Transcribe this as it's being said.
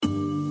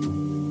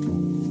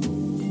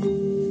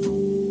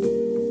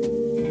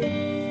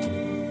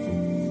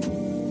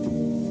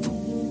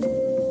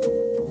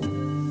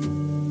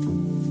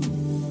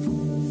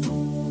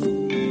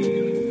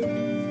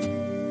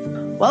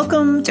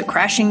Welcome to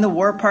Crashing the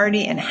War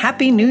Party and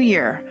Happy New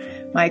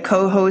Year. My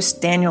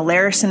co-host Daniel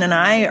Larison and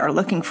I are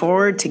looking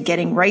forward to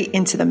getting right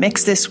into the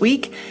mix this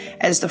week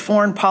as the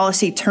foreign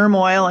policy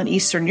turmoil in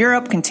Eastern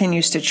Europe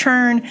continues to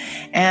churn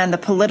and the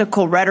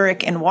political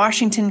rhetoric in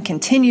Washington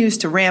continues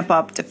to ramp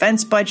up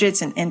defense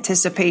budgets in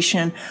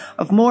anticipation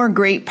of more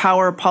great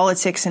power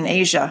politics in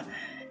Asia.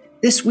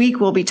 This week,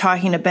 we'll be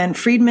talking to Ben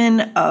Friedman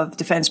of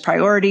Defense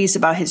Priorities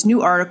about his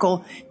new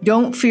article,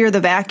 Don't Fear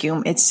the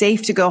Vacuum, It's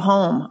Safe to Go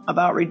Home,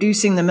 about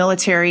reducing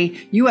the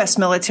U.S.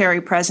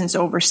 military presence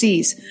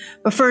overseas.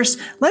 But first,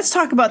 let's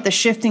talk about the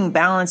shifting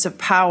balance of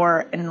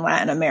power in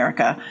Latin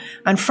America.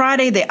 On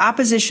Friday, the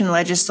opposition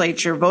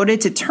legislature voted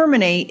to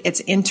terminate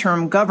its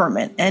interim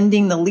government,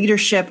 ending the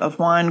leadership of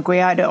Juan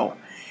Guaido,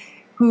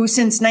 who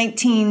since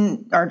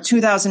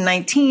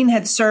 2019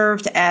 had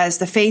served as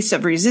the face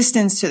of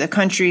resistance to the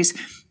country's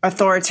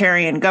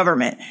authoritarian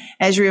government.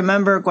 As you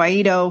remember,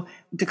 Guaido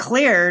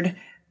declared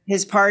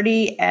his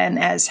party and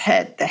as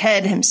the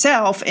head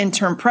himself,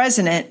 interim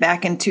president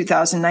back in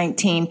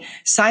 2019,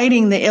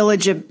 citing the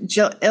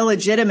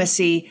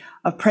illegitimacy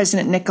of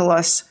President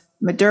Nicolas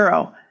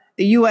Maduro.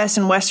 The U.S.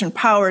 and Western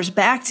powers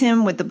backed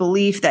him with the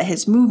belief that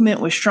his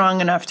movement was strong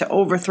enough to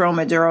overthrow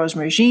Maduro's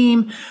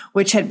regime,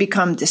 which had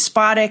become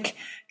despotic,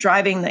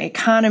 driving the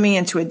economy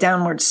into a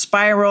downward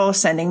spiral,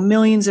 sending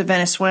millions of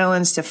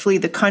Venezuelans to flee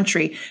the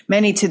country,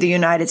 many to the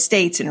United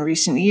States in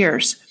recent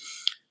years.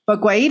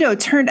 But Guaido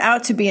turned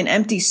out to be an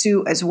empty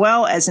suit as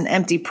well as an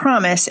empty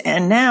promise,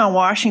 and now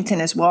Washington,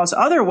 as well as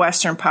other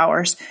Western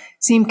powers,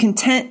 seem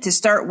content to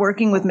start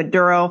working with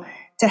Maduro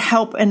to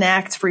help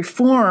enact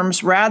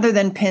reforms rather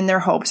than pin their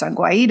hopes on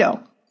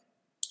Guaido.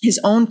 His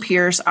own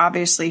peers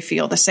obviously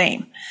feel the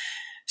same.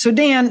 So,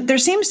 Dan, there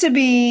seems to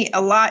be a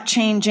lot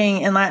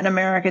changing in Latin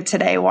America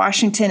today.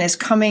 Washington is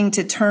coming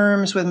to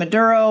terms with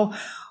Maduro,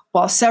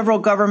 while several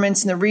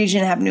governments in the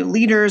region have new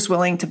leaders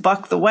willing to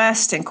buck the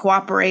West and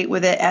cooperate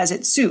with it as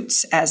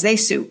they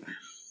suit.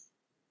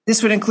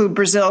 This would include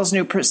Brazil's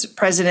new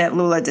President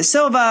Lula da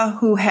Silva,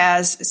 who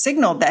has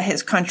signaled that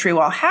his country,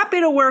 while happy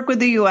to work with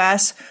the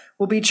U.S.,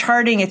 will be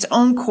charting its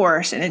own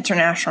course in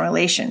international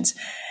relations.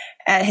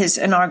 At his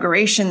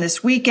inauguration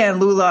this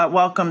weekend, Lula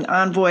welcomed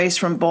envoys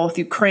from both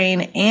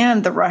Ukraine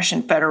and the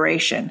Russian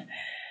Federation.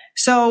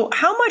 So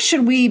how much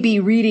should we be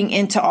reading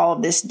into all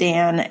of this,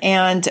 Dan?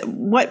 And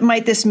what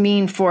might this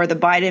mean for the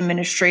Biden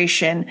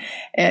administration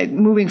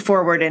moving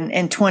forward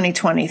in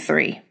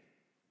 2023?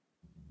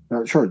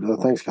 Sure.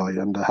 Thanks, Kelly,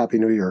 and Happy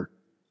New Year.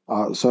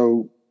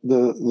 So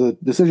the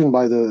decision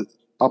by the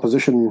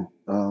opposition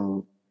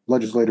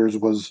legislators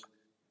was,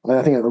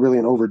 I think, really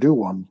an overdue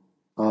one.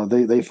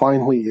 They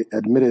finally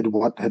admitted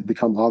what had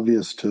become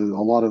obvious to a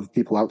lot of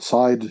people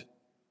outside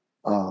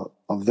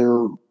of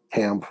their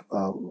camp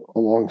a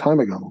long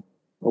time ago,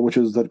 which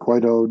is that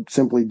Guaido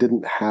simply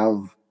didn't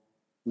have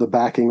the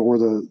backing or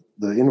the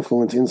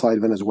influence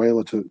inside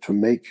Venezuela to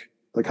make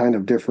the kind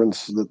of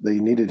difference that they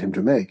needed him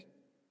to make.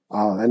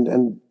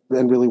 And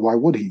really, why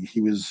would he?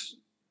 He was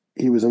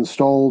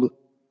installed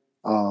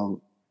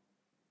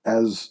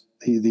as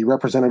the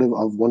representative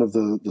of one of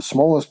the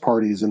smallest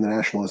parties in the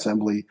National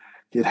Assembly.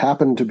 It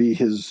happened to be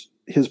his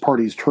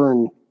party's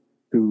turn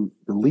to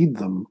lead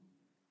them.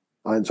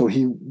 And so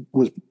he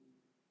was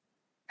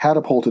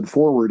catapulted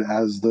forward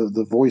as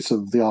the voice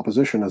of the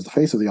opposition, as the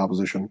face of the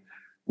opposition,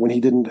 when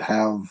he didn't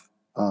have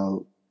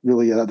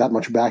really that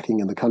much backing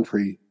in the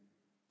country.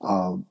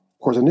 Of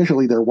course,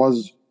 initially there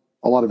was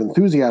a lot of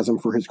enthusiasm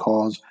for his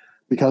cause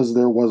because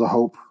there was a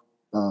hope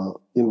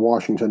in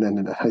Washington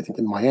and I think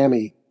in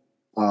Miami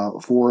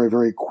for a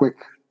very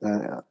quick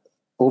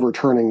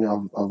overturning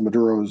of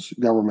Maduro's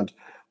government,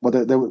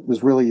 but there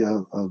was really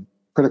a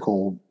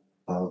critical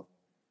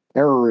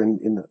error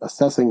in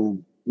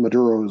assessing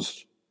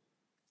Maduro's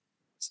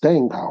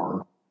staying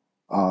power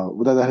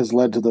that has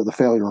led to the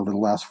failure over the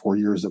last 4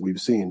 years that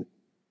we've seen.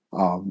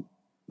 I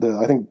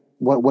think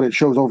what it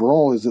shows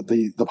overall is that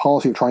the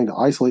policy of trying to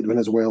isolate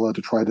Venezuela,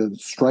 to try to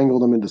strangle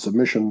them into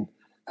submission,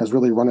 has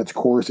really run its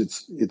course.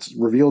 It's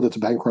revealed its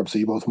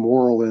bankruptcy, both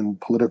moral and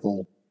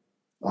political,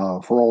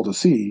 for all to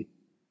see.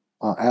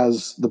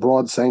 As the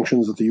broad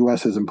sanctions that the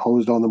U.S. has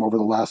imposed on them over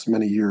the last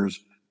many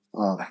years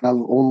have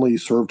only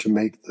served to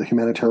make the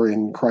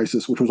humanitarian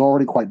crisis, which was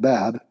already quite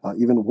bad,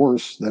 even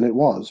worse than it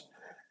was.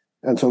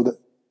 And so,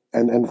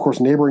 and of course,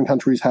 neighboring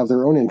countries have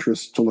their own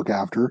interests to look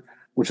after,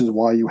 which is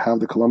why you have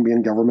the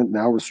Colombian government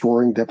now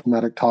restoring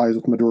diplomatic ties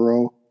with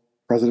Maduro,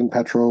 President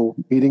Petro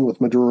meeting with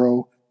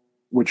Maduro,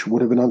 which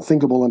would have been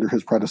unthinkable under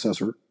his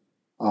predecessor.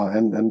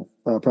 And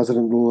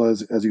President Lula,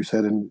 as you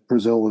said, in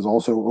Brazil is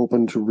also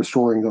open to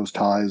restoring those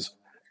ties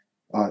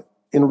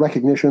in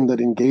recognition that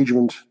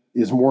engagement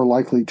is more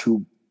likely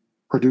to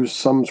produce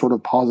some sort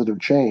of positive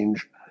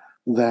change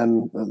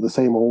than the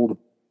same old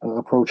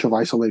approach of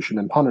isolation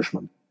and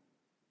punishment.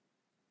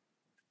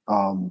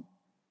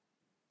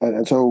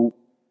 And so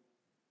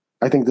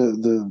I think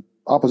the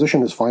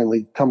opposition has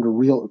finally come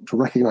to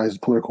recognize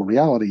political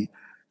reality.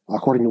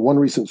 According to one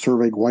recent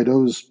survey,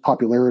 Guaido's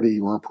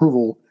popularity or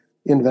approval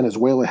in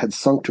Venezuela had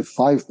sunk to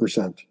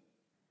 5%.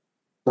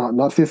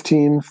 not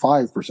 15,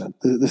 5%.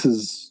 This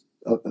is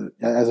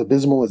as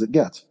abysmal as it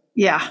gets.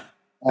 Yeah.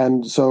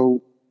 And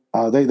so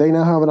they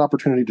now have an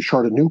opportunity to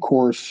chart a new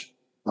course,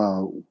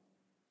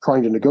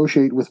 trying to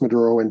negotiate with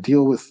Maduro and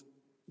deal with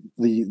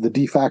the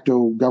de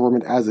facto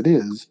government as it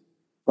is,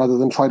 rather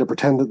than try to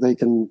pretend that they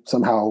can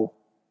somehow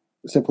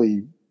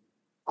simply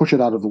push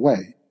it out of the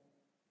way.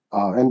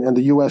 And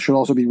the U.S. should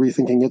also be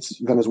rethinking its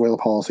Venezuela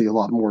policy a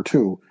lot more,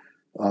 too.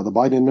 The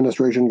Biden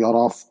administration got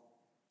off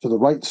to the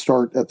right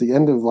start at the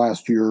end of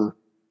last year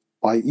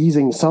by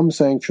easing some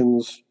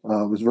sanctions.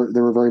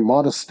 There were very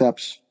modest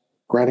steps,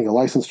 granting a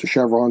license to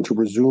Chevron to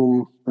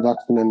resume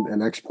production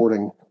and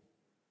exporting.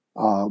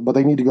 But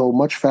they need to go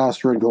much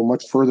faster and go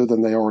much further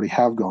than they already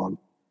have gone.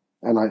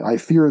 And I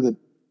fear that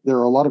there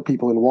are a lot of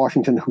people in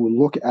Washington who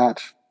look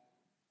at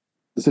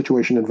the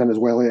situation in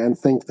Venezuela and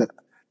think that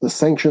the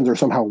sanctions are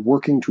somehow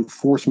working to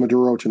force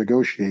Maduro to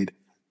negotiate,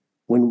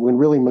 when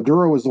really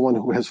Maduro is the one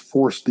who has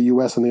forced the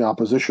U.S. and the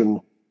opposition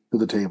to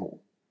the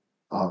table.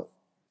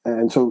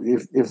 And so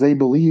if they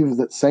believe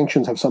that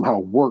sanctions have somehow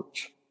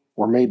worked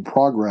or made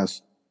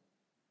progress,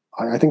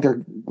 I think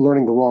they're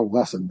learning the wrong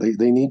lesson.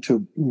 They need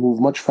to move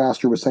much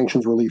faster with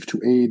sanctions relief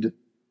to aid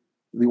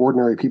the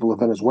ordinary people of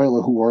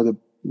Venezuela, who are the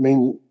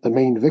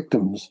main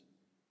victims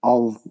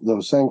of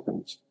those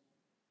sanctions.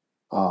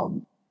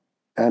 And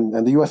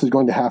the U.S. is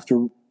going to have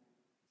to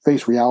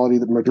face reality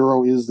that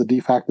Maduro is the de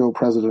facto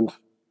president,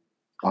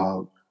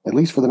 at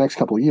least for the next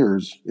couple of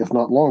years, if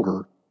not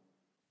longer.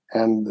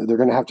 And they're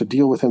going to have to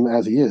deal with him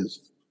as he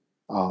is.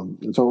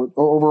 And so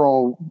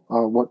overall,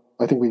 what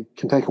I think we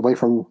can take away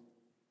from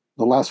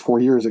the last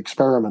 4 years'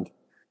 experiment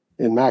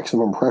in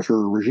maximum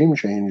pressure regime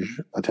change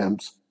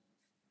attempts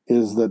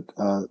is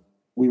that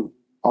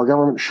our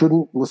government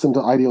shouldn't listen to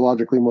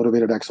ideologically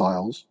motivated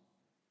exiles.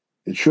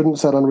 It shouldn't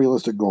set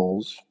unrealistic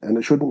goals, and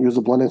it shouldn't use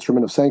the blunt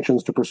instrument of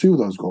sanctions to pursue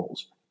those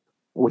goals,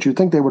 which you'd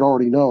think they would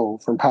already know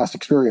from past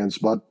experience,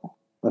 but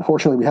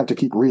unfortunately we have to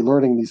keep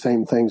relearning these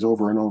same things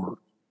over and over.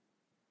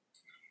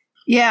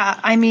 Yeah,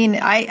 I mean,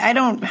 I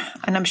don't,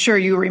 and I'm sure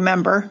you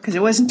remember because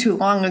it wasn't too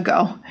long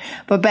ago,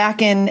 but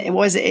back in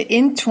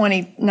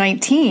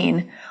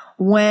 2019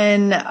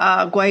 when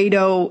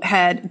Guaido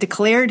had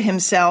declared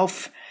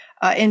himself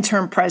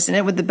interim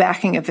president with the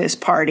backing of his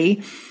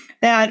party,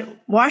 that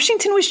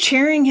Washington was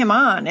cheering him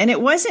on. And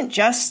it wasn't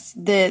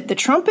just the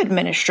Trump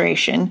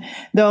administration,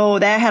 though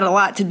that had a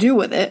lot to do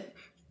with it.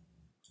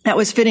 That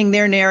was fitting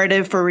their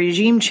narrative for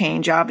regime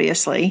change,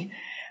 obviously.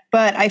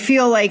 But I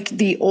feel like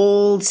the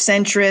old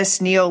centrist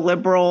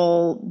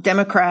neoliberal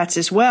Democrats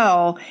as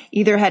well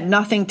either had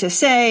nothing to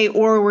say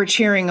or were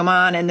cheering him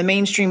on. And the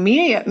mainstream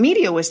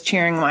media was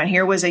cheering him on.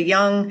 Here was a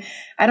young,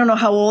 I don't know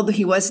how old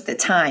he was at the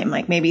time,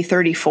 like maybe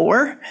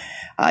 34,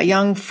 a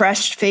young,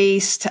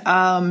 fresh-faced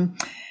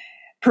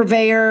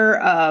purveyor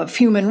of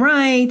human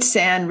rights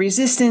and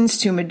resistance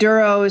to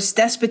Maduro's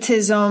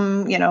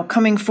despotism,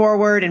 coming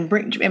forward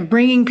and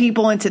bringing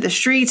people into the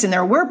streets. And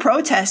there were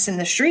protests in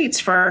the streets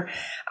for,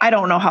 I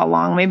don't know how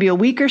long, maybe a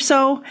week or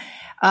so,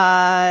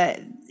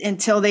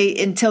 until they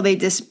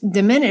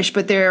diminished.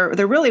 But there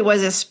really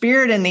was a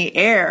spirit in the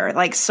air,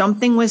 like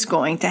something was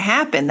going to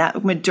happen,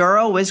 that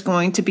Maduro was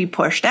going to be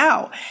pushed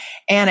out.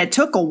 And it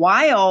took a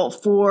while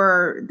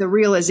for the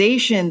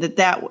realization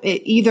that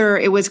either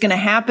it was going to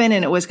happen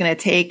and it was going to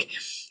take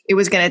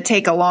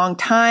a long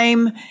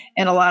time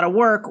and a lot of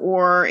work,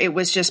 or it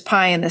was just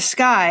pie in the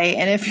sky.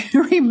 And if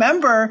you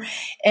remember,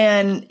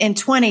 in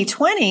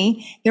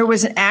 2020, there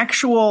was an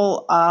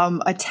actual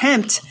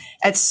attempt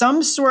at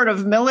some sort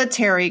of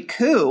military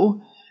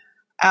coup.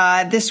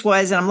 This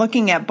was, and I'm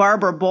looking at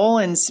Barbara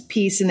Boland's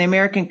piece in the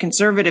American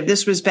Conservative.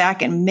 This was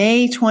back in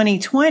May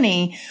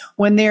 2020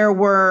 when there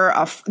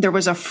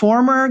was a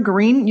former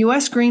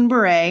U.S. Green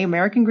Beret,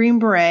 American Green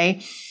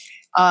Beret,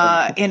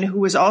 and who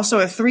was also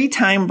a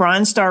 3-time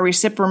Bronze Star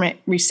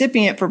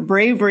recipient for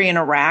bravery in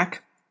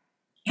Iraq,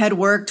 had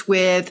worked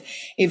with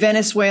a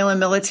Venezuelan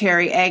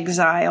military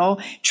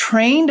exile,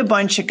 trained a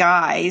bunch of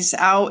guys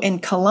out in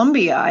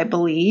Colombia, I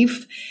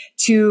believe,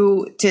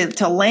 to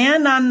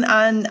land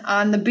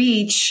on the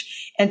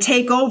beach and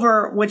take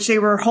over, which they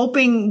were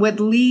hoping would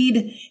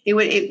lead.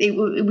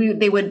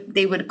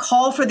 They would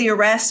call for the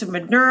arrest of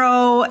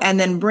Maduro and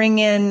then bring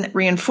in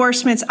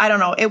reinforcements. I don't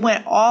know. It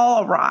went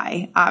all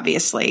awry.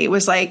 Obviously, it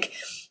was like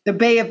the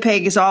Bay of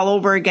Pigs all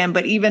over again,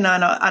 but even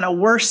on a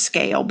worse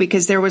scale,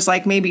 because there was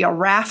like maybe a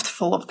raft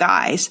full of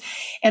guys.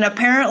 And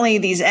apparently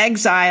these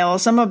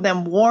exiles, some of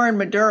them warned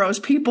Maduro's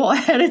people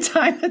ahead of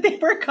time that they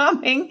were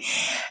coming.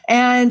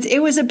 And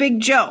it was a big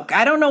joke.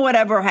 I don't know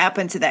whatever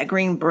happened to that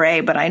Green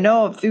Beret, but I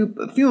know a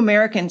few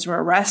Americans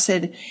were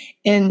arrested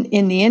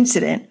in the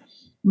incident.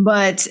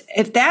 But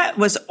if that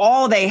was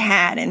all they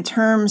had in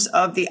terms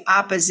of the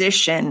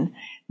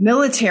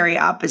military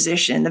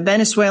opposition, the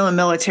Venezuelan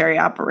military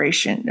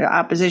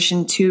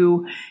opposition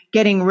to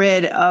getting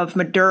rid of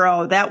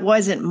Maduro, that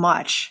wasn't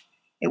much.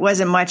 It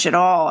wasn't much at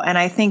all. And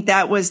I think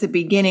that was the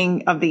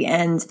beginning of the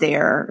end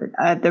there,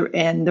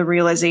 and the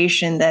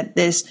realization that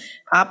this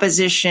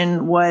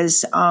opposition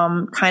was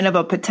kind of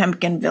a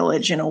Potemkin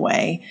village in a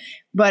way,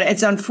 But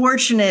it's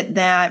unfortunate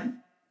that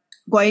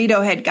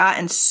Guaido had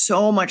gotten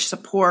so much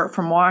support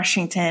from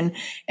Washington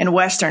and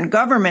Western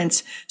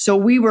governments. So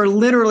we were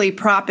literally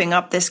propping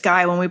up this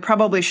guy when we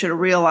probably should have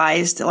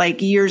realized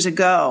like years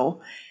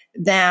ago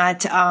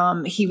that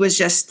he was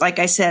just, like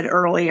I said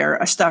earlier,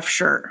 a stuffed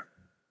shirt.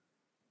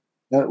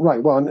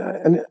 Right. Well,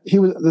 and he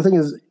was, the thing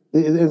is,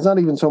 it's not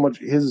even so much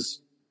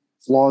his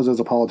flaws as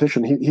a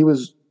politician. He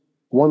was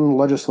one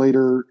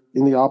legislator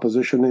in the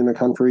opposition in a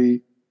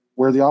country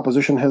where the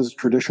opposition has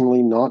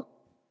traditionally not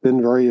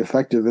been very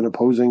effective in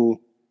opposing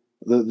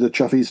the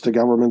Chavista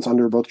governments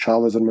under both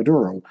Chavez and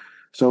Maduro.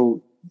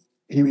 So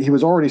he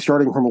was already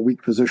starting from a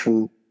weak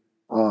position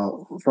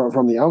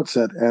from the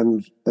outset.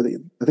 And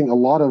I think a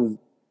lot of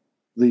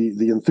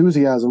the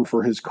enthusiasm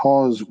for his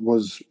cause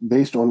was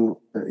based on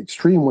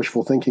extreme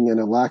wishful thinking and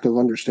a lack of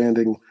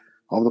understanding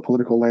of the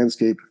political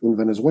landscape in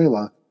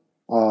Venezuela.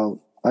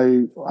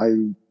 I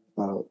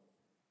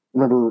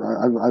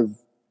remember I've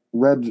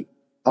read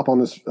up on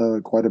this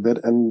quite a bit,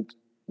 and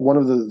one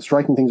of the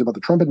striking things about the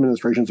Trump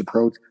administration's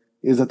approach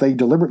is that they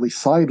deliberately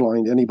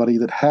sidelined anybody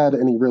that had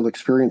any real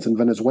experience in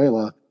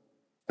Venezuela,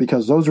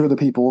 because those are the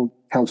people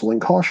counseling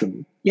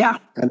caution. Yeah.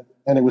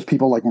 And it was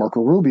people like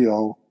Marco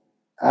Rubio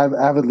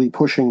avidly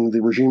pushing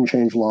the regime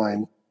change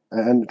line,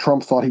 and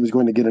Trump thought he was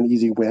going to get an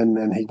easy win,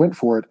 and he went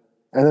for it.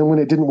 And then when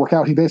it didn't work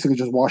out, he basically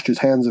just washed his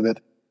hands of it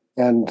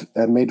and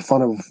made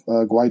fun of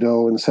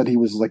Guaido and said he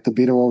was like the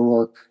Beto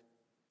O'Rourke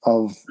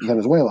of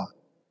Venezuela.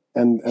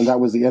 And that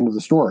was the end of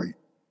the story.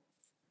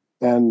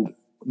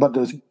 But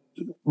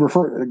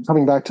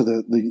coming back to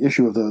the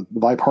issue of the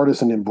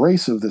bipartisan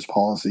embrace of this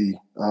policy,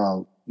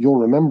 you'll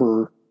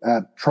remember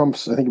at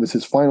Trump's, I think it was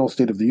his final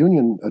State of the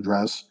Union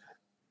address,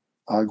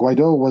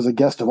 Guaido was a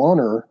guest of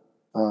honor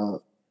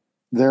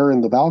there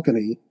in the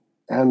balcony,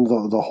 and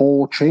the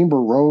whole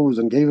chamber rose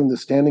and gave him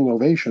this standing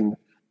ovation.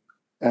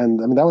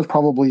 And I mean, that was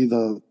probably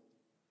the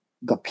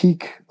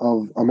peak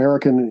of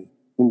American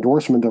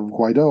endorsement of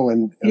Guaido,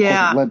 and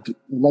yeah. It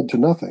led to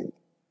nothing.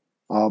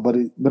 But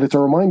it's a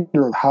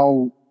reminder of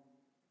how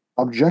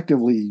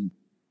objectively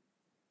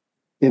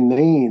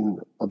inane,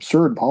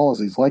 absurd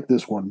policies like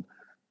this one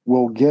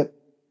will get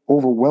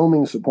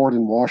overwhelming support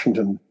in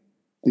Washington,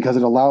 because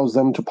it allows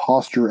them to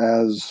posture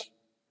as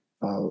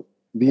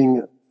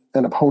being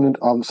an opponent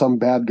of some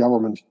bad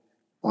government,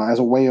 as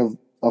a way of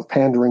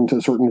pandering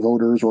to certain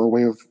voters, or a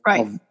way of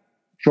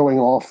showing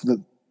off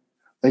that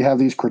they have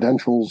these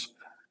credentials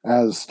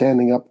as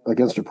standing up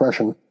against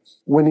oppression,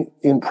 when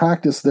in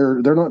practice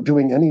they're not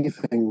doing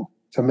anything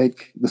to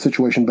make the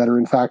situation better.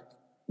 In fact,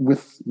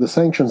 with the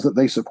sanctions that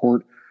they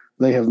support,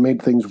 they have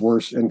made things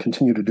worse and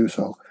continue to do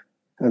so.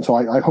 And so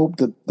I hope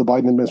that the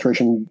Biden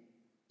administration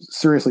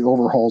seriously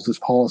overhauls this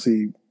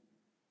policy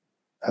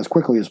as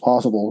quickly as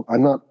possible.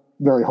 I'm not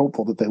very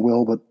hopeful that they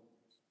will, but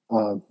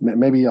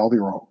maybe I'll be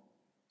wrong.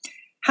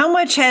 How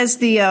much has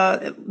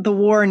the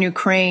war in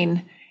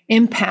Ukraine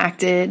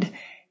impacted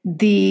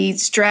the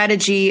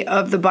strategy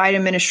of the Biden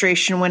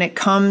administration when it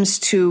comes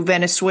to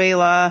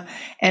Venezuela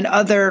and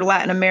other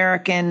Latin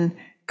American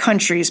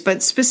countries,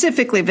 but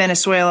specifically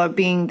Venezuela,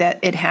 being that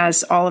it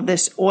has all of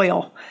this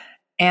oil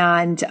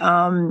and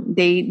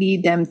they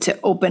need them to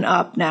open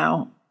up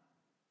now?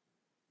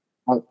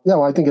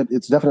 Well, I think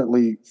it's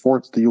definitely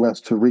forced the U.S.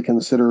 to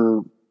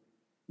reconsider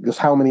just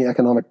how many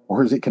economic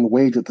wars it can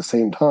wage at the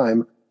same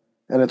time.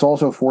 And it's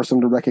also forced them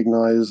to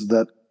recognize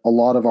that a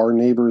lot of our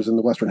neighbors in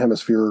the Western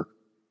Hemisphere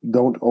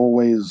don't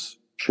always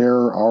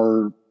share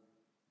our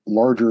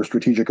larger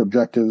strategic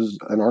objectives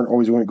and aren't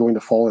always going to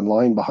fall in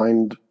line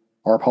behind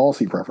our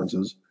policy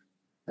preferences.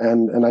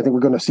 And I think we're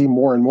going to see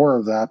more and more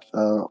of that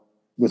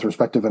with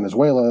respect to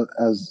Venezuela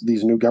as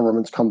these new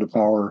governments come to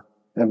power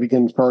and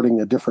begin charting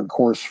a different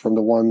course from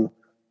the one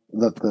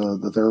that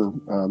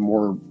their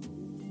more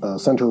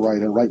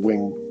center-right and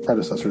right-wing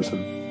predecessors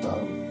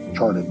have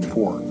charted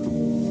before.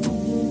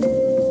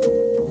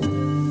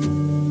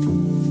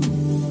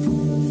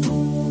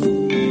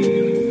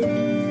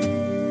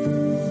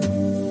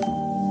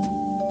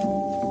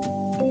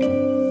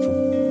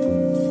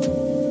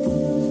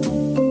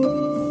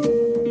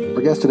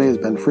 Our guest today is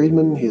Ben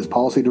Friedman. He is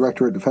Policy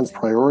Director at Defense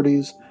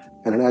Priorities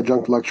and an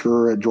adjunct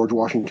lecturer at George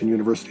Washington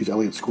University's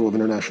Elliott School of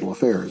International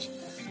Affairs.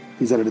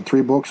 He's edited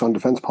 3 books on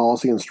defense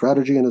policy and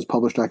strategy and has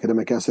published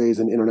academic essays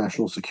in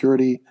international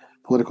security,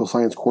 Political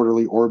Science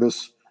Quarterly,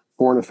 Orbis,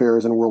 Foreign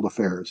Affairs, and World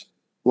Affairs.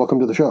 Welcome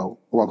to the show.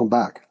 Welcome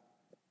back.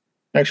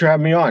 Thanks for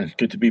having me on.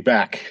 Good to be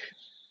back.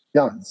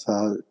 Yeah, it's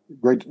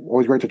great.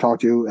 Always great to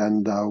talk to you.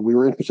 And we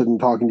were interested in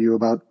talking to you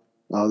about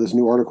this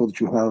new article that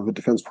you have at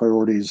Defense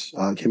Priorities.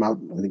 Came out,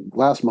 I think,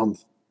 last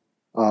month,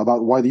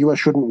 about why the U.S.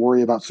 shouldn't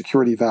worry about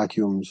security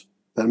vacuums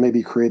that may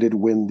be created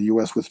when the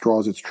U.S.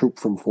 withdraws its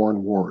troops from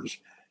foreign wars.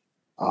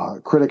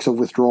 Critics of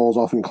withdrawals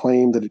often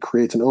claim that it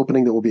creates an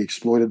opening that will be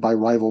exploited by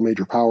rival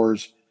major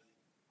powers.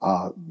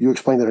 You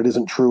explain that it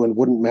isn't true and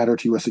wouldn't matter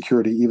to U.S.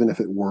 security even if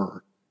it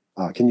were.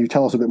 Can you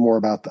tell us a bit more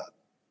about that?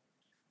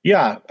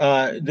 Yeah,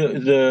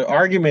 the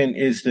argument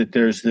is that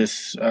there's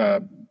this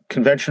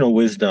conventional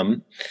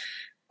wisdom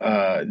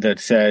that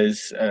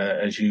says,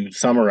 as you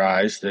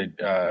summarized,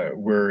 that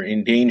we're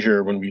in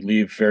danger when we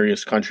leave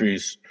various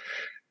countries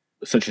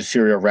such as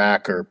Syria,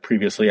 Iraq, or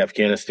previously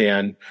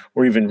Afghanistan,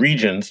 or even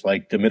regions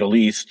like the Middle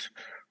East,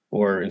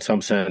 or in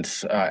some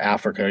sense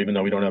Africa, even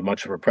though we don't have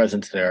much of a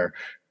presence there,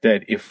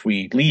 that if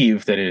we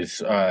leave, that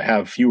is,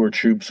 have fewer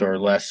troops or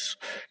less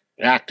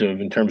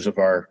active in terms of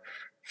our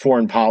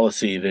foreign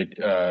policy,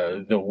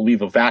 that will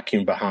leave a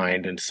vacuum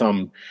behind, and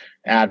some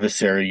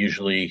adversary,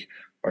 usually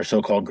our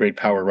so-called great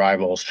power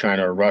rivals,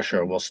 China or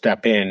Russia, will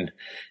step in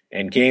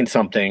and gain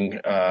something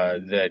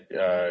that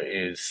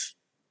is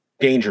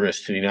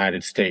dangerous to the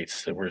United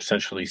States, that we're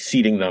essentially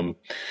ceding them,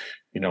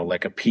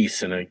 like a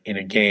piece in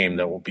a game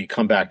that will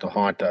come back to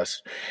haunt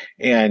us.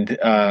 And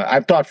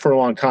I've thought for a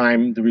long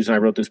time, the reason I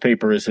wrote this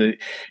paper is that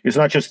it's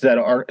not just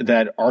that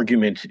that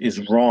argument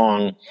is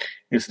wrong,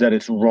 it's that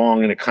it's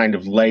wrong in a kind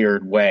of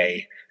layered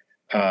way.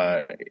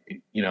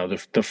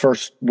 The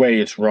first way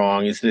it's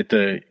wrong is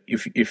that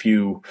if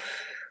you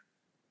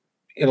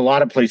in a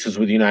lot of places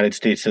where the United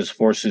States has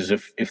forces,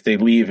 if they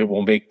leave, it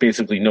will make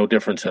basically no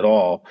difference at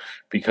all,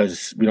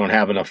 because we don't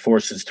have enough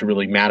forces to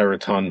really matter a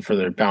ton for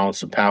the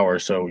balance of power.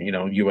 So,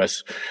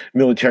 U.S.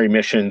 military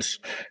missions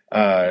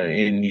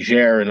in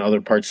Niger and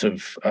other parts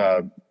of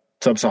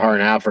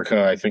sub-Saharan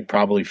Africa, I think,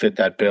 probably fit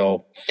that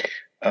bill,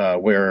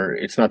 where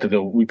it's not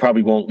that we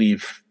probably won't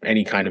leave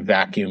any kind of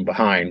vacuum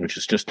behind, which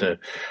is just a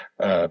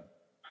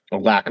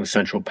lack of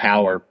central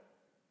power.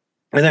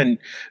 And then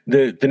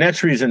the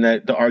next reason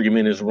that the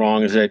argument is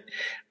wrong is that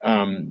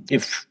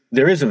if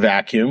there is a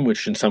vacuum,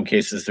 which in some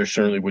cases there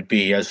certainly would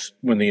be, as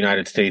when the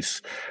United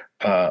States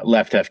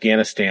left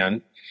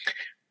Afghanistan,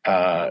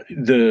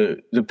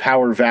 the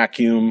power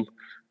vacuum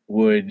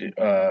would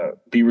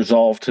be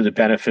resolved to the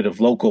benefit of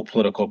local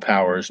political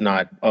powers,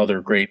 not other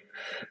great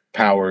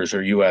powers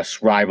or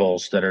U.S.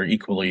 rivals that are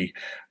equally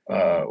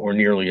or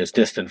nearly as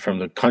distant from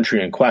the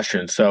country in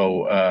question.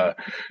 So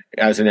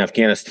as in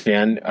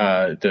Afghanistan,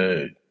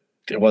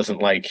 it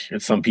wasn't like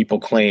some people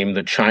claim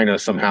that China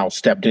somehow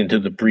stepped into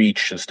the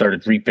breach and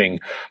started reaping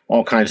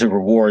all kinds of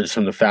rewards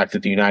from the fact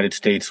that the United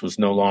States was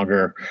no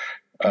longer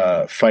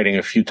fighting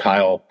a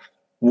futile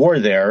war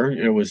there.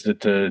 It was that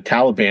the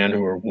Taliban,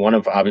 who were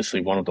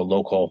obviously one of the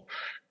local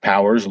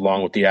powers,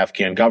 along with the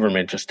Afghan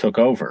government, just took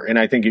over. And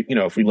I think,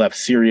 if we left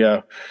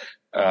Syria,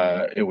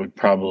 it would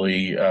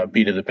probably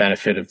be to the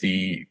benefit of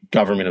the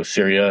government of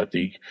Syria,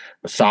 the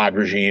Assad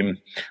regime,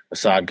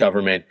 Assad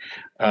government.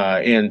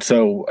 And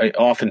so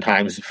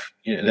oftentimes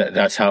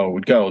that's how it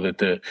would go, that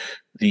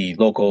the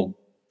local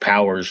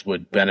powers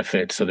would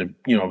benefit. So the,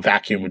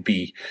 vacuum would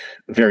be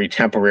very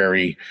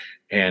temporary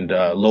and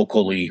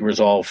locally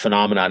resolved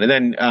phenomenon. And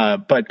then,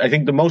 but I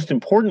think the most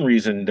important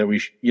reason that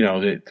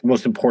the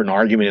most important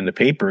argument in the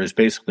paper is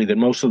basically that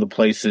most of the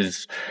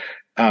places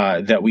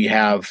that we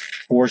have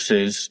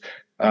forces,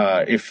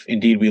 if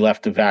indeed we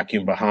left the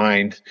vacuum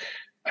behind,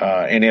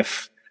 and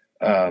if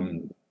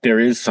there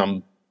is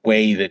some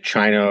way that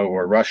China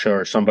or Russia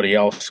or somebody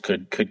else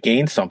could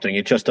gain something,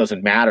 it just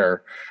doesn't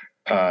matter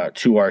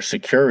to our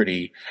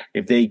security.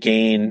 If they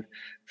gain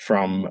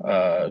from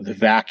the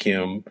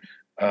vacuum,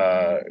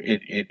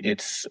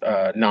 it's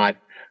not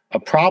a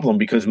problem,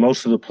 because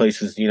most of the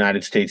places the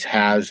United States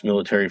has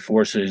military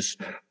forces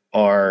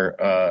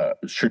are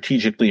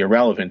strategically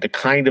irrelevant. The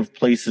kind of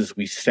places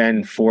we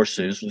send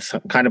forces,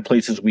 the kind of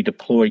places we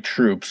deploy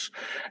troops,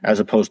 as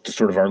opposed to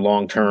sort of our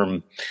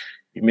long-term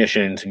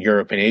missions in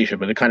Europe and Asia,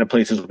 but the kind of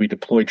places we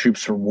deploy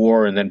troops for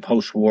war and then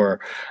post-war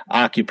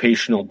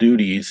occupational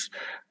duties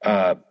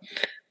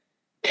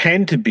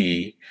tend to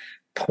be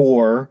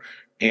poor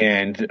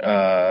and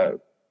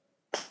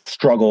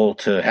struggle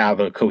to have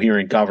a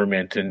coherent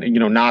government, and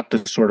not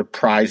the sort of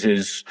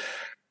prizes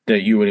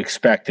that you would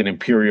expect an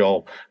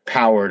imperial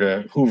power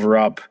to hoover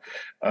up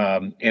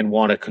and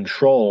want to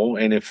control.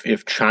 And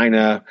if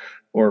China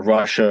or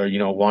Russia,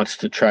 wants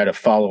to try to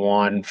follow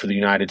on for the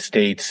United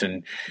States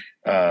and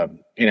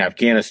in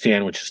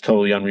Afghanistan, which is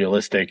totally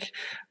unrealistic,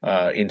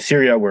 in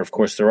Syria, where of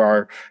course there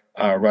are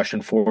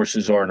Russian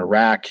forces, or in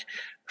Iraq,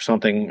 or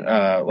something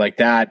like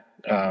that,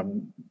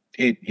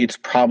 it's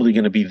probably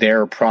going to be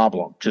their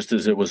problem, just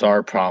as it was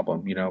our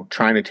problem.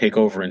 Trying to take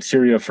over in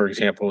Syria, for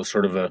example, is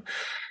sort of a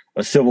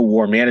civil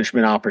war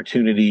management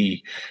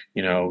opportunity.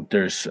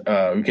 There's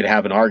we could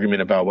have an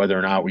argument about whether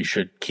or not we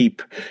should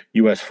keep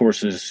U.S.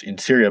 forces in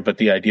Syria, but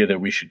the idea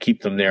that we should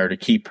keep them there to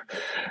keep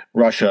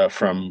Russia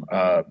from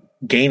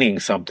gaining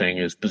something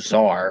is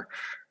bizarre.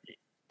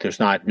 There's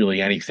not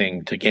really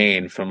anything to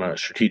gain from a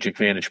strategic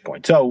vantage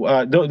point.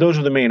 So those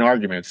are the main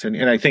arguments.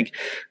 And I think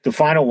the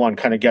final one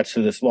kind of gets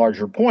to this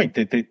larger point,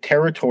 that the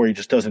territory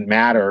just doesn't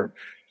matter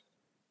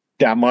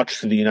that much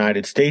to the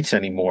United States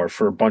anymore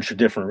for a bunch of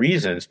different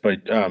reasons. But,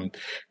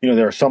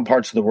 there are some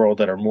parts of the world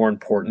that are more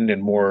important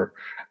and more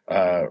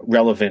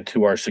relevant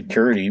to our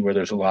security, where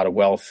there's a lot of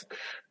wealth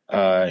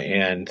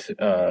and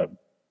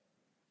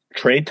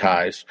trade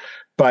ties.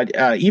 But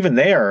even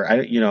there,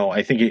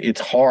 I think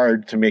it's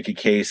hard to make a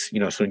case,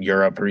 so in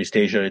Europe or East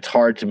Asia, it's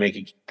hard to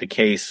make the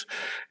case,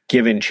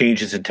 given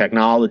changes in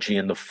technology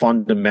and the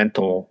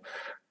fundamental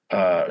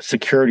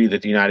security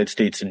that the United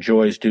States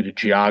enjoys due to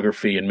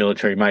geography and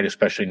military might,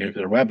 especially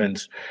nuclear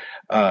weapons,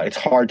 it's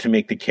hard to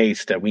make the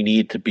case that we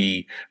need to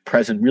be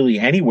present really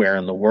anywhere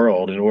in the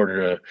world in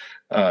order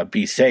to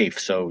be safe.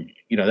 So,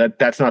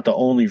 that's not the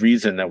only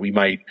reason that we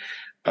might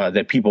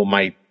that people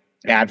might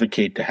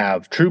advocate to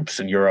have troops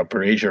in Europe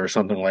or Asia or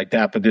something like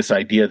that. But this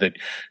idea that,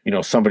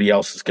 somebody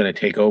else is going to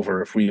take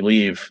over if we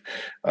leave,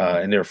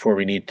 and therefore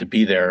we need to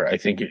be there, I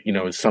think,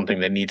 is something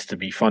that needs to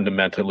be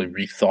fundamentally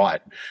rethought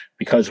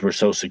because we're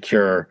so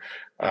secure,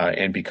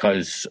 and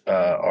because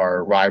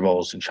our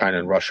rivals in China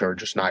and Russia are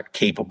just not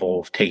capable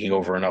of taking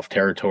over enough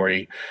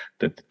territory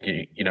that,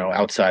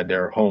 outside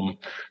their home,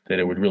 that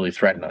it would really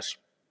threaten us.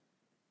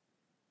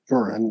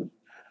 Sure. And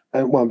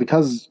well,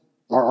 because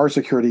our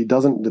security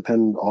doesn't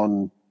depend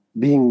on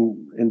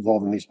being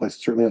involved in these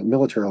places, certainly not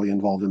militarily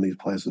involved in these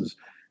places.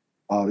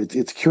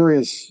 It's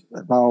curious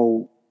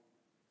how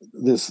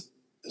this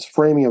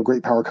framing of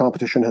great power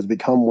competition has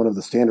become one of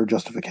the standard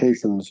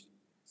justifications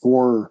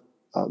for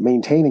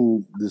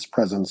maintaining this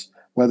presence,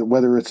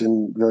 whether it's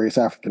in various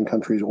African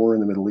countries or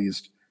in the Middle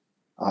East.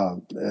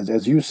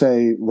 As you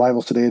say,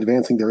 rivals today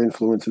advancing their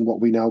influence in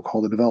what we now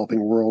call the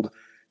developing world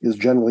is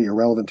generally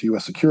irrelevant to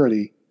U.S.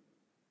 security.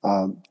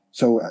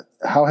 So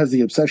how has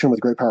the obsession with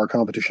great power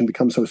competition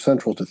become so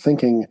central to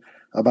thinking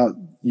about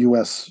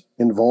U.S.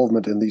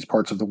 involvement in these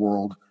parts of the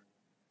world?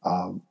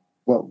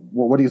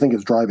 What do you think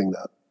is driving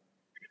that?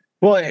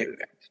 Well,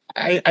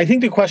 I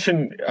think the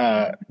question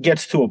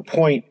gets to a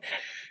point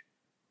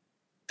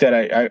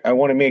that I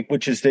want to make,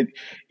 which is that,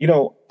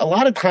 a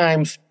lot of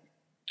times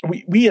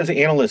we as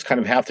analysts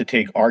kind of have to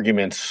take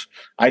arguments,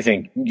 I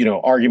think,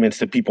 arguments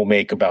that people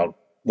make about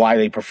why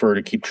they prefer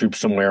to keep troops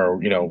somewhere,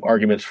 or,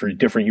 arguments for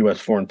different U.S.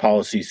 foreign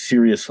policies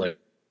seriously.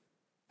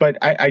 But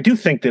I do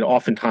think that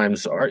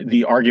oftentimes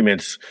the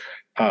arguments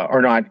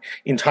are not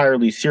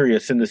entirely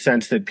serious in the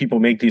sense that people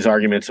make these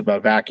arguments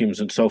about vacuums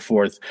and so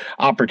forth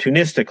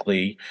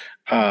opportunistically.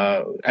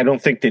 I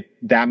don't think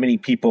that many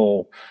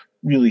people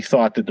really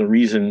thought that the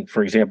reason,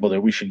 for example,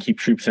 that we should keep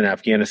troops in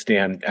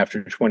Afghanistan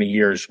after 20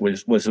 years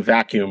was a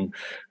vacuum,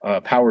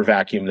 power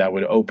vacuum that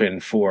would open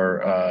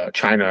for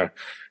China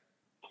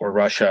or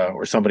Russia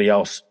or somebody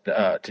else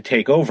to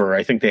take over.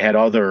 I think they had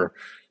other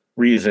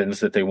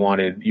reasons that they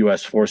wanted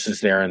U.S. forces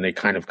there, and they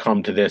kind of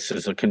come to this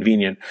as a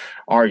convenient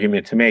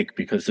argument to make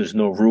because there's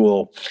no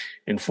rule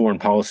in foreign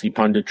policy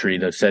punditry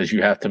that says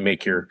you have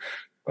to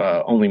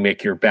only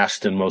make your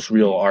best and most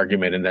real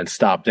argument and then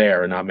stop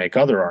there and not make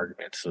other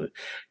arguments,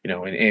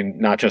 and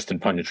not just in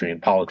punditry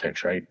and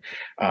politics, right?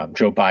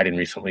 Joe Biden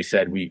recently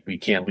said we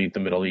can't leave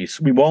the Middle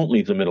East. We won't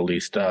leave the Middle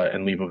East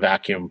and leave a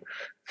vacuum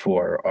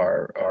for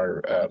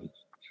our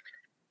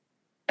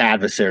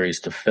adversaries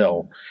to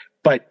fill.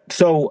 But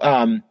so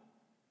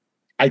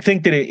I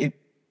think that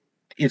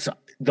it's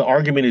the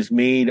argument is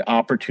made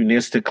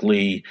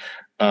opportunistically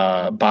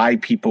by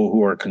people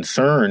who are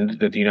concerned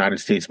that the United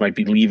States might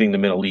be leaving the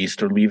Middle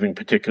East or leaving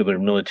particular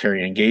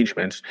military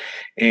engagements,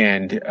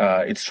 and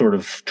it's sort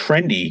of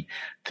trendy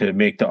to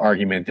make the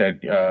argument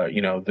that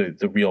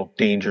the real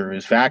danger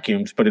is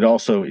vacuums, but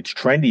it's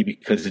trendy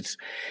because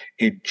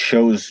it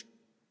shows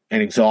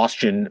an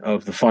exhaustion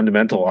of the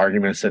fundamental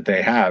arguments that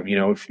they have.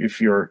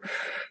 If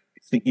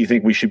you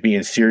think we should be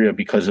in Syria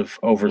because of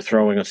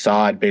overthrowing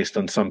Assad based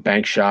on some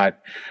bank shot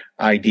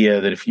idea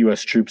that if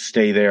U.S. troops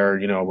stay there,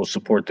 we'll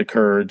support the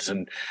Kurds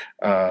and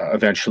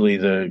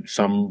eventually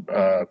some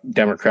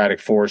democratic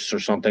force or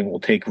something will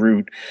take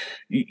root.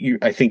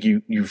 I think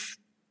you've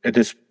at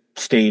this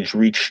stage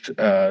reached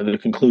the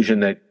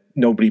conclusion that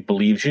nobody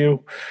believes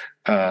you.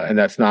 And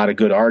that's not a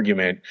good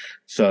argument.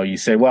 So you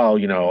say, well,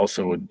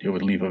 also it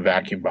would leave a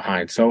vacuum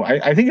behind. So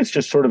I think it's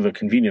just sort of a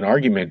convenient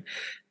argument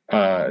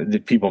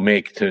that people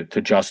make to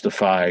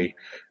justify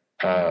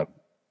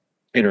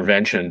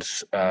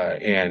interventions,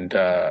 and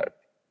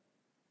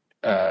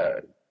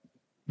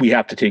we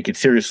have to take it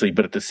seriously.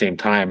 But at the same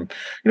time,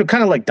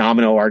 kind of like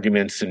domino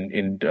arguments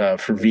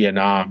for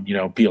Vietnam,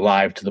 be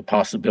alive to the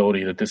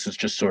possibility that this is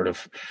just sort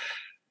of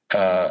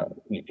a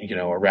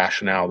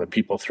rationale that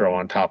people throw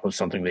on top of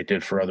something they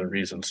did for other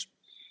reasons.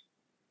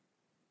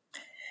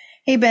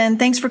 Hey, Ben,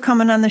 thanks for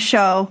coming on the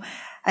show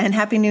and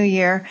Happy New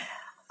Year.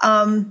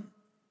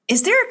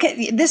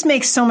 This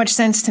makes so much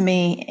sense to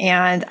me,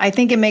 and I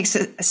think it makes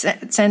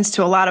sense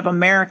to a lot of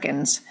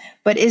Americans,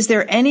 but is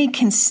there any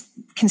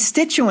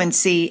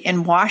constituency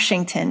in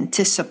Washington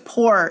to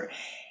support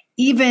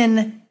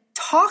even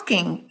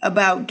talking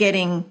about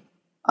getting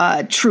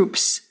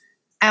troops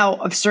out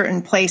of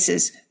certain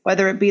places,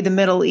 whether it be the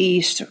Middle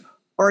East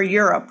or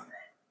Europe?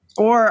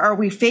 Or are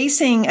we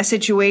facing a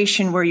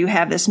situation where you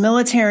have this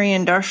military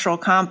industrial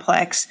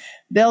complex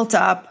built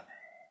up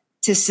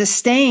to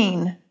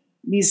sustain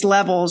these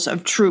levels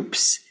of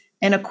troops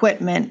and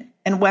equipment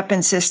and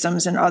weapon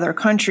systems in other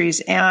countries,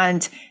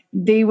 and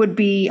they would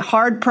be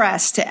hard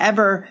pressed to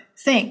ever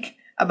think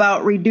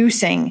about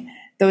reducing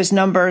those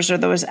numbers or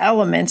those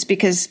elements,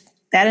 because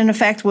that in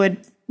effect would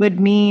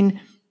mean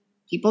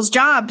people's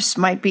jobs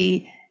might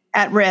be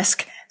at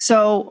risk.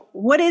 So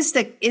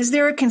is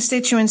there a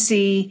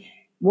constituency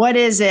What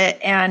is it,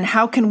 and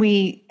how can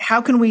we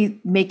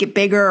make it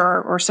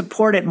bigger or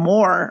support it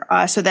more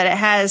so that it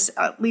has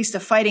at least a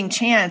fighting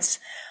chance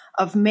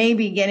of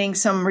maybe getting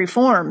some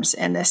reforms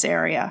in this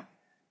area?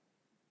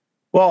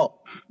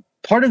 Well,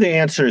 part of the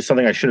answer is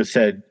something I should have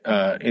said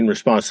in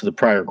response to the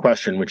prior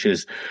question, which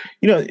is,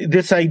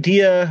 this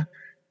idea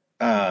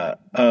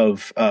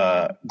of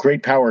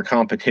great power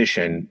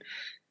competition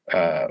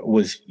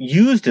was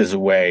used as a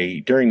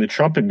way during the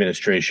Trump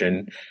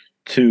administration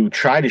to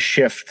try to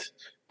shift,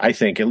 I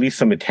think, at least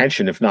some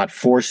attention, if not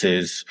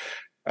forces,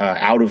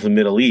 out of the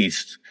Middle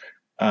East.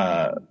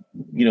 The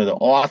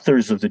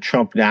authors of the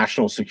Trump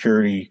national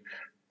security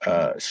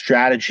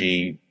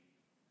strategy,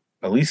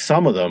 at least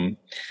some of them,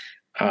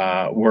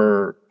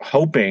 were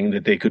hoping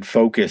that they could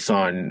focus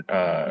on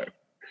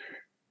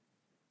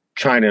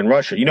China and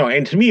Russia.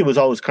 And to me, it was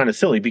always kind of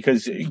silly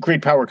because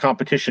great power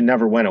competition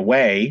never went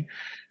away.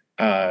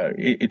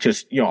 It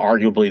just,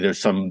 arguably there's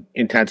some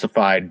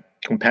intensified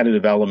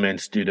competitive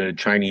elements due to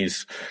China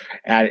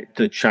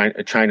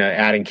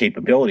adding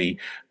capability.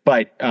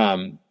 But,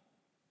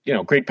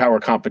 great power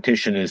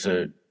competition is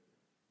a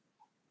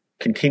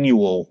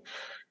continual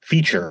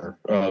feature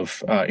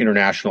of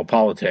international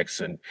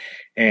politics.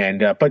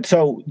 But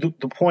so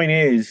the point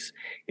is,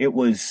 it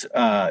was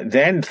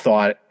then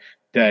thought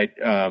that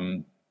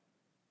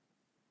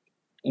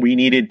we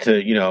needed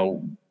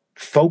to,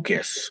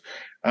 focus.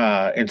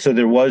 And so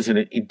there was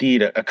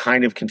indeed a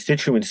kind of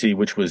constituency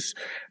which was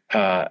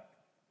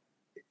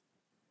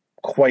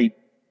quite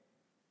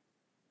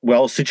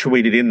well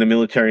situated in the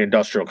military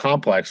industrial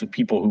complex, with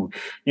people who,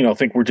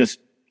 think we're just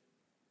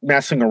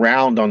messing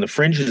around on the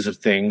fringes of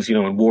things,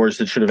 in wars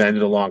that should have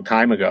ended a long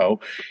time ago,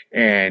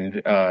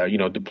 and,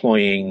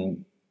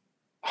 deploying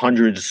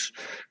hundreds,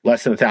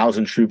 less than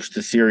 1,000 troops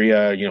to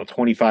Syria,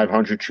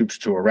 2,500 troops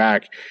to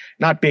Iraq,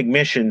 not big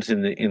missions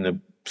in the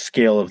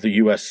scale of the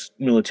U.S.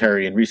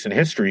 military in recent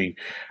history,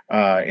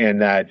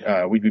 and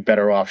that we'd be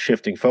better off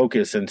shifting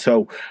focus. And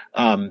so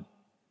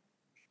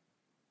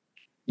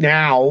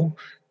now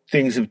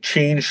things have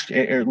changed,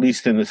 at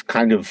least in this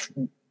kind of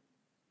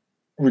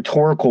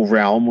rhetorical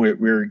realm where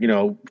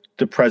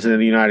the president of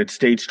the United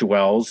States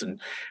dwells, and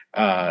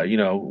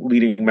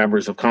leading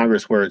members of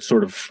Congress, where it's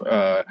sort of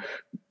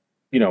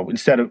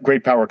instead of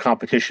great power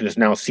competition is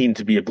now seen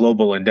to be a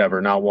global endeavor,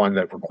 not one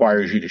that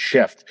requires you to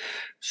shift.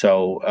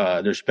 So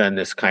there's been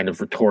this kind of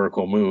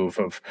rhetorical move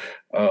of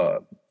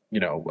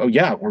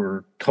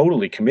we're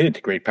totally committed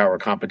to great power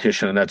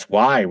competition, and that's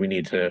why we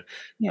need to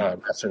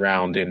mess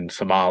around in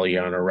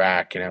Somalia and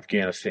Iraq and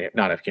Afghanistan,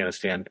 not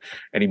Afghanistan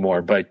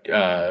anymore, but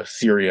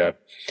Syria.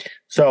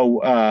 So,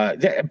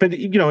 but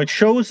it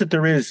shows that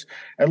there is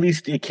at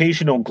least the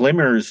occasional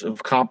glimmers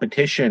of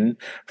competition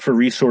for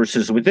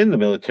resources within the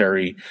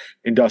military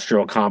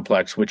industrial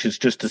complex, which is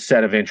just a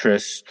set of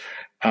interests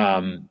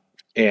and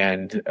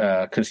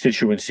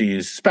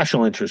constituencies,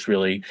 special interests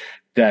really,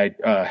 that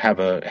have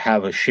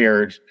a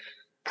shared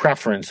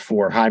preference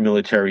for high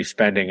military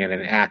spending and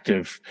an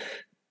active,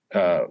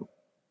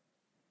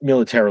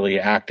 militarily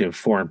active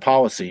foreign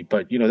policy.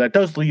 But that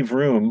does leave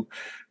room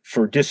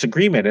for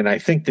disagreement, and I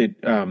think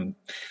that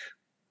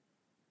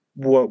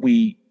what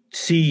we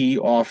see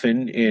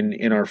often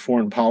in our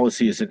foreign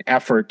policy is an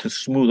effort to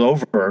smooth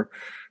over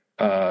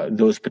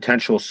those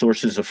potential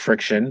sources of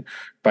friction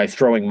by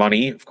throwing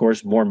money, of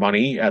course, more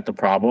money at the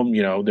problem.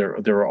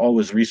 There are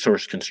always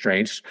resource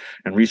constraints,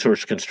 and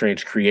resource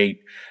constraints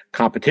create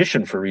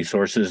competition for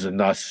resources, and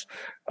thus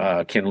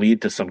can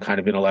lead to some kind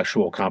of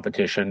intellectual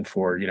competition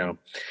for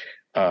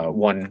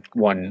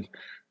one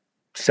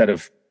set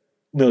of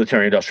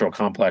military industrial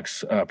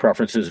complex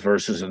preferences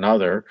versus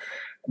another.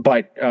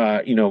 But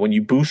when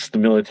you boost the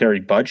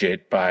military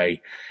budget by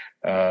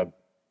 $80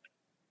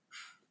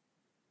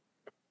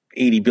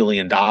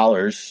 billion,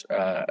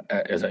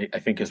 as I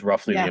think is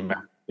roughly the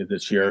amount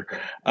this year,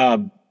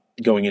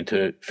 going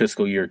into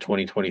fiscal year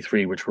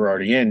 2023, which we're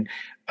already in,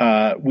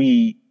 a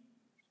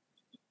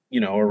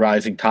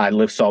rising tide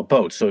lifts all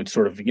boats. So it's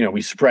sort of,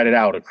 we spread it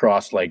out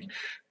across, like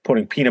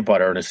putting peanut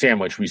butter in a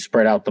sandwich. We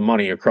spread out the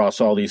money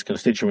across all these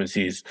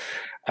constituencies,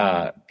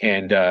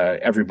 and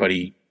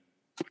everybody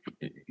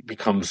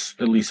becomes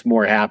at least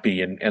more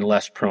happy and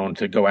less prone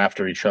to go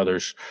after each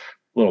other's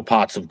little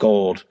pots of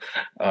gold,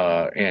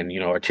 and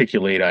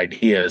articulate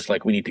ideas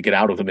like we need to get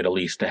out of the Middle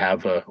East to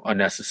have a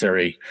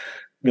unnecessary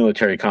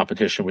military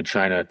competition with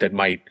China that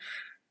might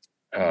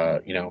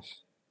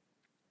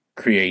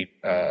create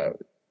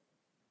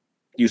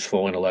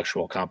useful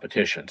intellectual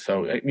competition.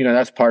 So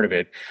that's part of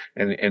it,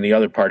 and the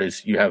other part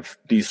is you have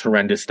these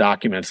horrendous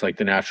documents like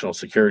the National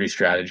Security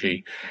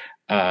Strategy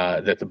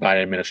that the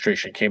Biden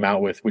administration came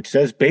out with, which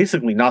says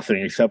basically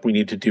nothing except we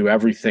need to do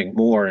everything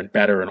more and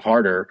better and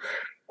harder.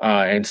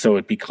 And so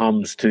it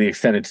becomes, to the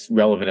extent it's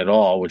relevant at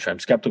all, which I'm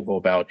skeptical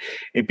about,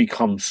 it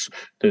becomes,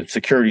 the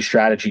security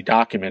strategy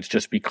documents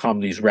just become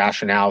these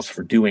rationales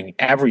for doing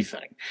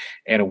everything,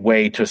 and a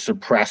way to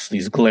suppress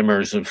these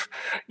glimmers of,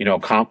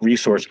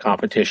 resource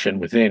competition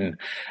within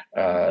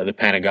the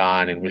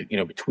Pentagon and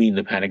between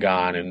the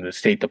Pentagon and the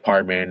State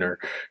Department, or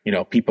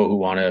people who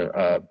want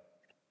to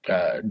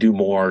do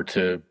more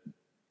to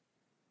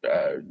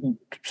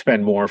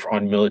spend more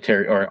on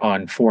military or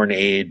on foreign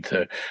aid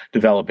to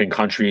developing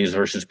countries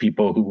versus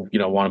people who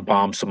want to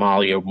bomb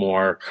Somalia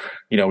more.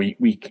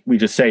 We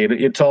just say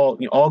it's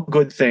all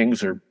good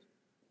things, or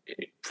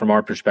from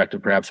our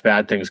perspective, perhaps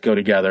bad things go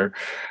together,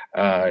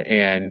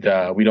 and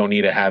we don't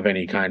need to have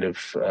any kind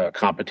of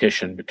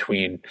competition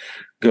between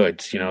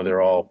goods.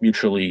 They're all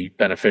mutually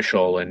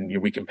beneficial,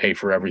 and we can pay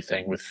for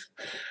everything with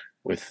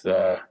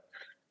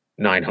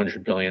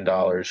 $900 billion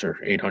or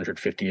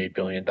 $858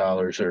 billion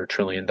or $1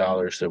 trillion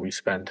that we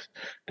spend,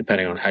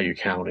 depending on how you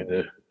count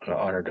on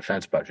our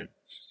defense budget.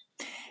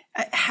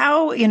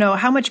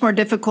 How much more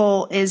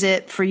difficult is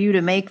it for you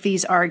to make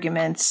these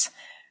arguments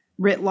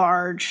writ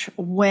large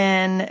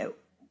when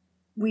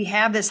we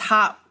have this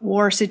hot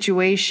war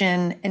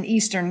situation in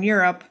Eastern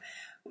Europe?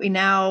 We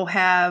now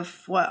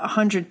have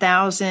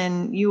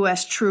 100,000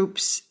 U.S.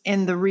 troops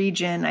in the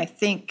region. I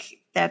think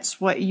that's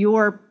what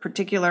your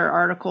particular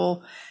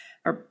article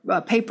or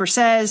paper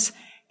says,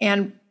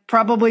 and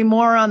probably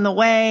more on the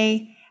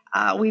way.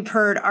 We've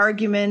heard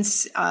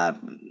arguments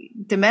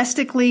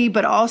domestically,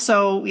 but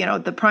also,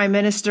 the Prime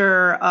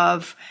Minister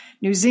of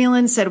New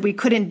Zealand said we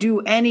couldn't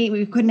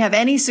have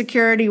any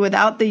security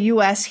without the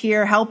U.S.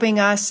 here helping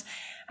us.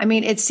 I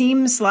mean, it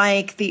seems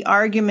like the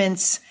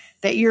arguments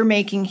that you're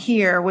making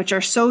here, which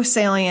are so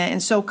salient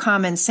and so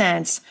common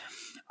sense,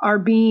 are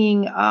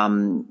being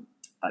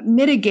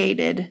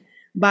mitigated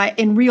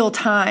in real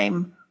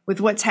time with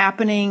what's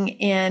happening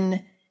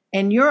in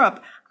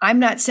Europe. I'm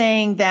not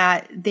saying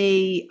that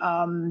they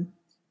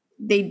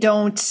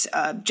don't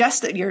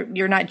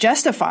you're not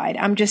justified.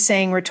 I'm just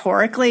saying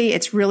rhetorically,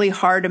 it's really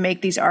hard to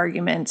make these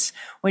arguments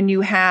when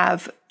you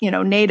have,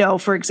 NATO,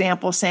 for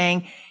example,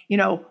 saying,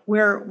 we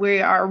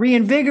are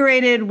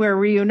reinvigorated, we're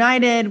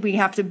reunited, we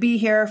have to be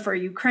here for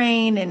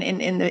Ukraine and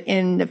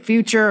in the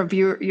future of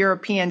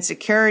European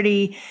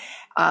security.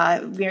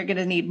 We're going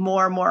to need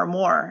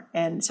more.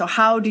 And so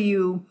how do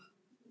you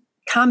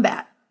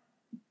combat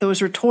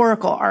those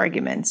rhetorical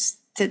arguments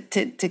to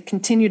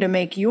continue to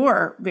make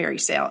your very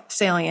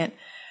salient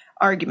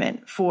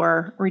argument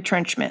for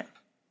retrenchment?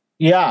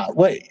 Yeah,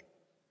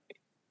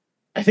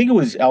 I think it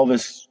was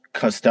Elvis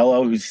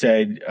Costello who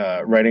said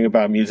writing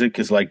about music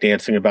is like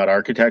dancing about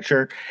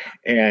architecture.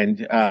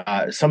 And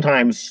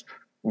sometimes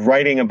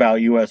writing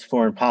about U.S.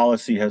 foreign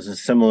policy has a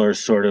similar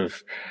sort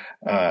of,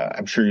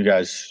 I'm sure you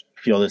guys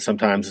feel that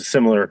sometimes, a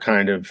similar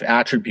kind of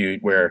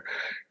attribute where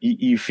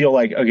you feel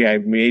like, okay,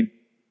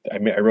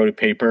 I wrote a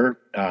paper.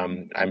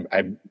 I'm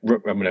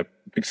going to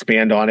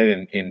expand on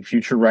it in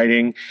future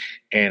writing,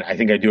 and I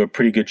think I do a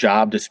pretty good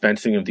job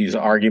dispensing of these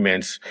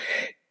arguments.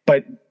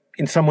 But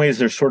in some ways,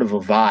 there's sort of a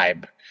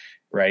vibe,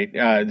 right?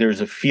 There's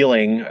a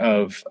feeling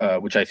of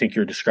which I think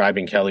you're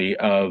describing, Kelly,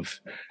 of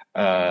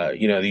the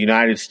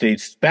United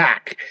States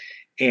back,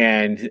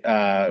 and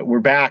we're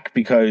back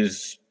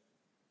because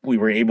we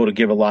were able to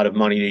give a lot of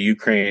money to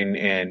Ukraine,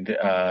 and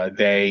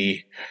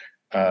they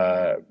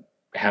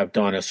have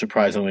done a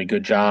surprisingly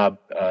good job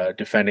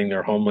defending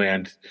their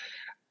homeland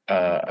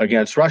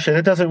against Russia.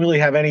 That doesn't really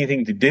have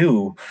anything to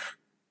do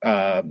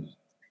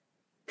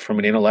from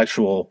an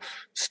intellectual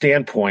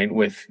standpoint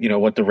with,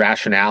 what the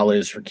rationale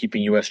is for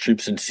keeping U.S.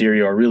 troops in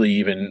Syria, or really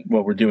even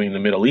what we're doing in the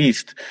Middle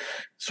East.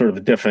 Sort of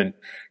a different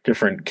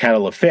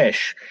kettle of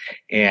fish.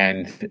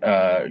 And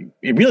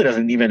it really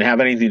doesn't even have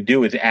anything to do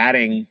with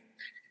adding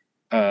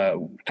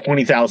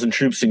 20,000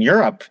 troops in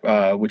Europe,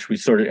 which we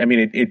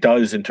it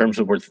does in terms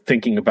of we're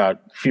thinking about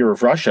fear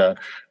of Russia,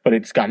 but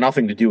it's got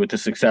nothing to do with the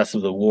success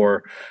of the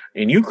war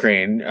in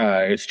Ukraine.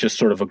 It's just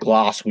sort of a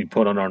gloss we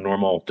put on our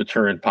normal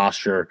deterrent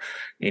posture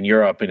in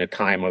Europe in a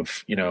time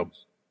of,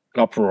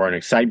 uproar and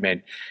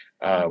excitement.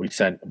 We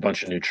sent a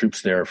bunch of new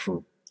troops there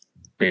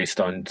based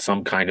on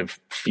some kind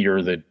of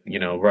fear that,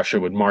 Russia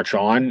would march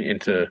on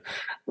into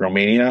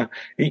Romania.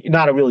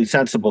 Not a really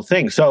sensible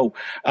thing. So,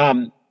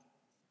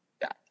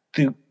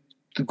 the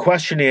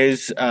question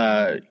is,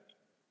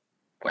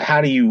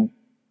 how do you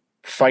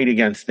fight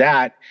against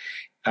that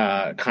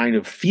kind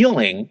of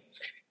feeling?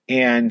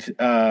 And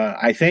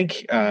I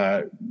think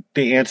the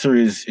answer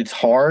is it's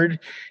hard,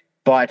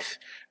 but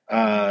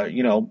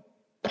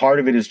part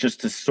of it is just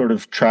to sort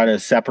of try to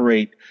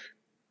separate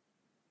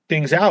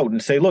things out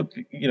and say, look,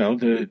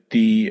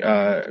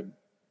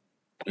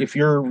 if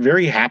you're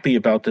very happy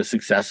about the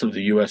success of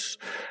the U.S.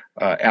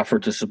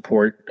 Effort to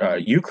support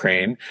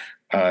Ukraine,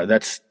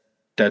 that's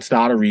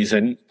not a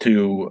reason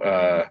to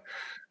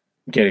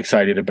get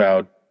excited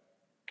about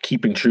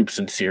keeping troops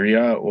in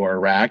Syria or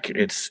Iraq.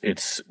 It's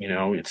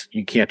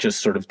you can't just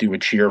sort of do a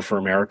cheer for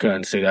America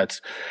and say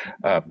that's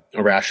a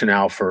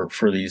rationale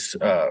for these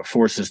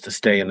forces to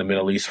stay in the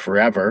Middle East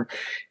forever,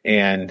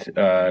 and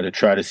to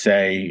try to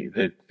say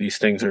that these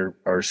things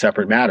are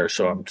separate matters.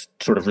 So I'm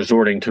sort of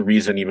resorting to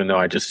reason, even though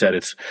I just said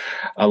it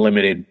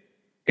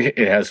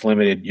has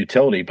limited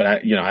utility. But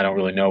I don't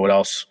really know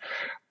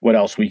what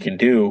else we can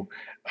do.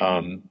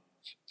 But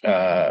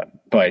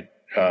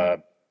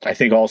I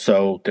think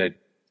also that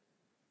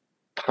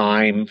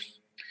time,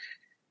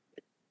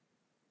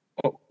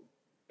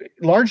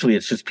 largely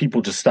it's just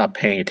people just stop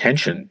paying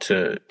attention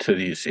to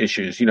these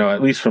issues.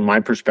 At least from my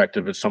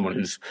perspective, as someone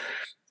who's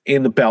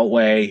in the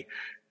Beltway,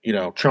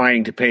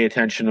 trying to pay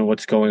attention to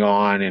what's going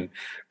on in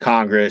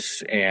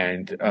Congress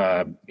and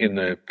in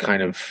the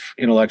kind of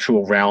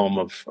intellectual realm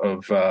of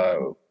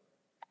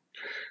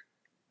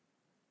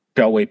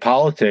Beltway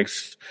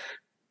politics.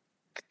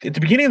 At the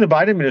beginning of the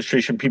Biden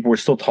administration, people were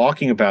still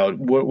talking about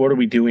what are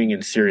we doing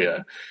in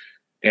Syria,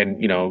 and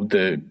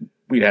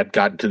we had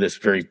gotten to this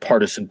very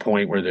partisan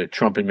point where the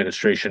Trump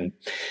administration,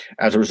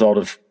 as a result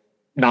of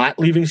not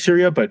leaving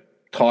Syria but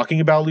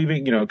talking about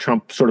leaving,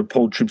 Trump sort of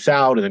pulled troops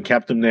out and then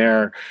kept them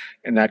there,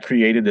 and that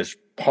created this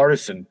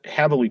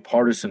heavily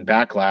partisan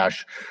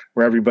backlash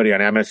where everybody on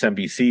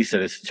MSNBC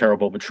said it's a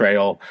terrible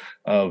betrayal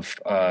of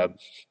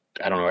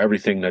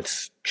everything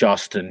that's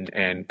just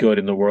and good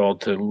in the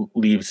world to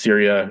leave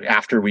Syria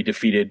after we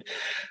defeated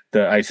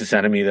the ISIS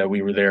enemy that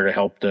we were there to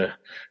help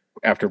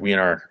after we and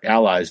our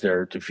allies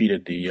there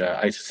defeated the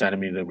ISIS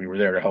enemy that we were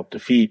there to help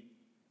defeat.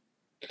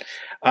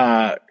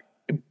 But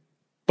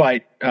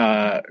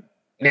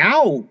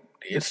now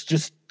it's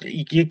just,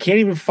 you can't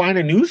even find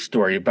a news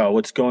story about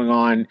what's going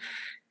on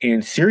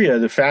in Syria.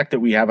 The fact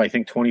that we have, I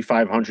think,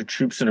 2,500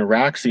 troops in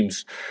Iraq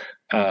seems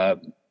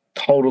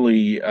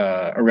totally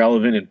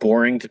irrelevant and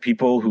boring to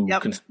people who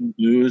consume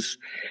news.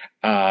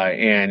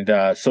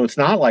 So it's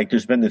not like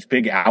there's been this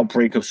big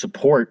outbreak of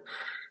support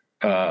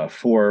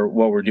for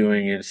what we're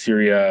doing in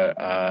Syria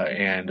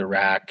and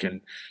Iraq. And,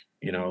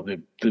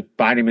 the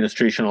Biden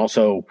administration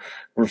also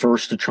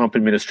reversed the Trump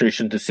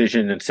administration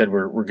decision and said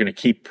we're going to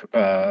keep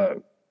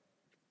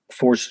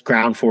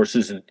ground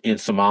forces in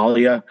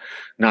Somalia,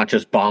 not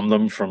just bomb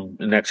them from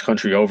the next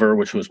country over,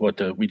 which was what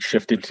we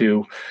shifted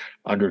to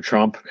under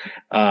Trump.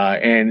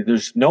 And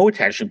there's no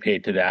attention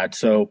paid to that.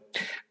 So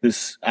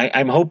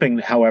I'm hoping,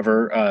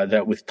 however,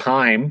 that with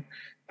time,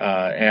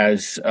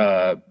 as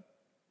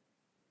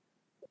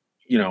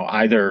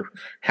either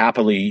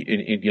happily,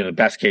 in the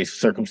best case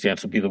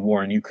circumstance would be the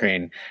war in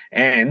Ukraine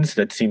ends.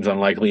 That seems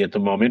unlikely at the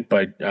moment,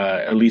 but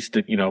at least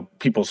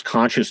people's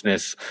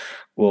consciousness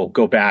will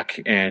go back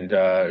and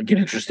get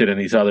interested in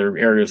these other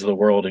areas of the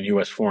world and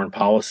U.S. foreign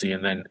policy,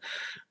 and then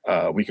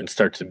we can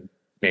start to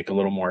make a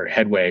little more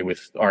headway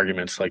with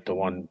arguments like the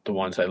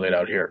ones I laid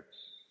out here.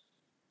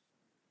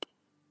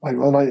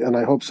 And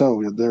I hope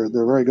so. They're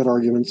very good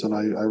arguments, and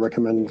I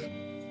recommend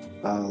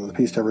the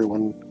piece to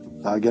everyone.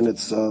 Again,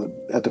 it's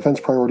at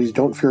Defense Priorities,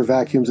 Don't Fear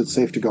Vacuums, It's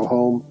Safe to Go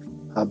Home.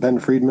 Ben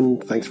Friedman,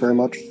 thanks very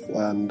much,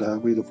 and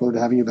we look forward to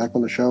having you back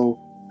on the show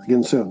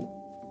again soon.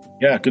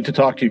 Yeah, good to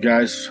talk to you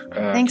guys.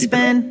 Thanks,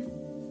 Ben.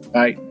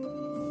 Bye.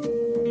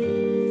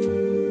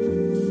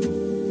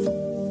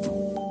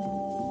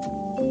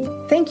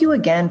 Thank you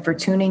again for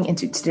tuning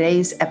into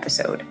today's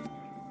episode.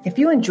 If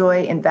you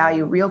enjoy and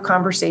value real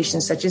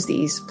conversations such as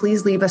these,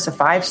 please leave us a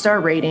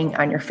 5-star rating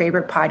on your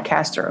favorite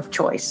podcaster of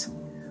choice.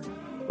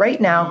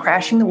 Right now,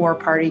 Crashing the War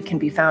Party can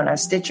be found on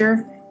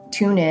Stitcher,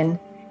 TuneIn,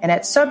 and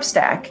at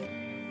Substack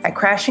at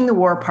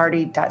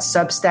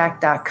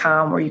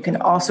crashingthewarparty.substack.com, where you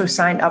can also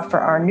sign up for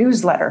our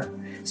newsletter.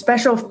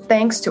 Special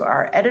thanks to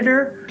our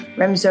editor,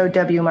 Remzo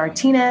W.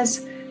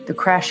 Martinez, the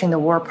Crashing the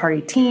War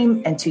Party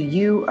team, and to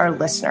you, our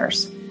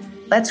listeners.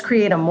 Let's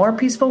create a more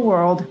peaceful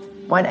world,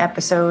 one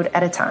episode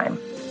at a time.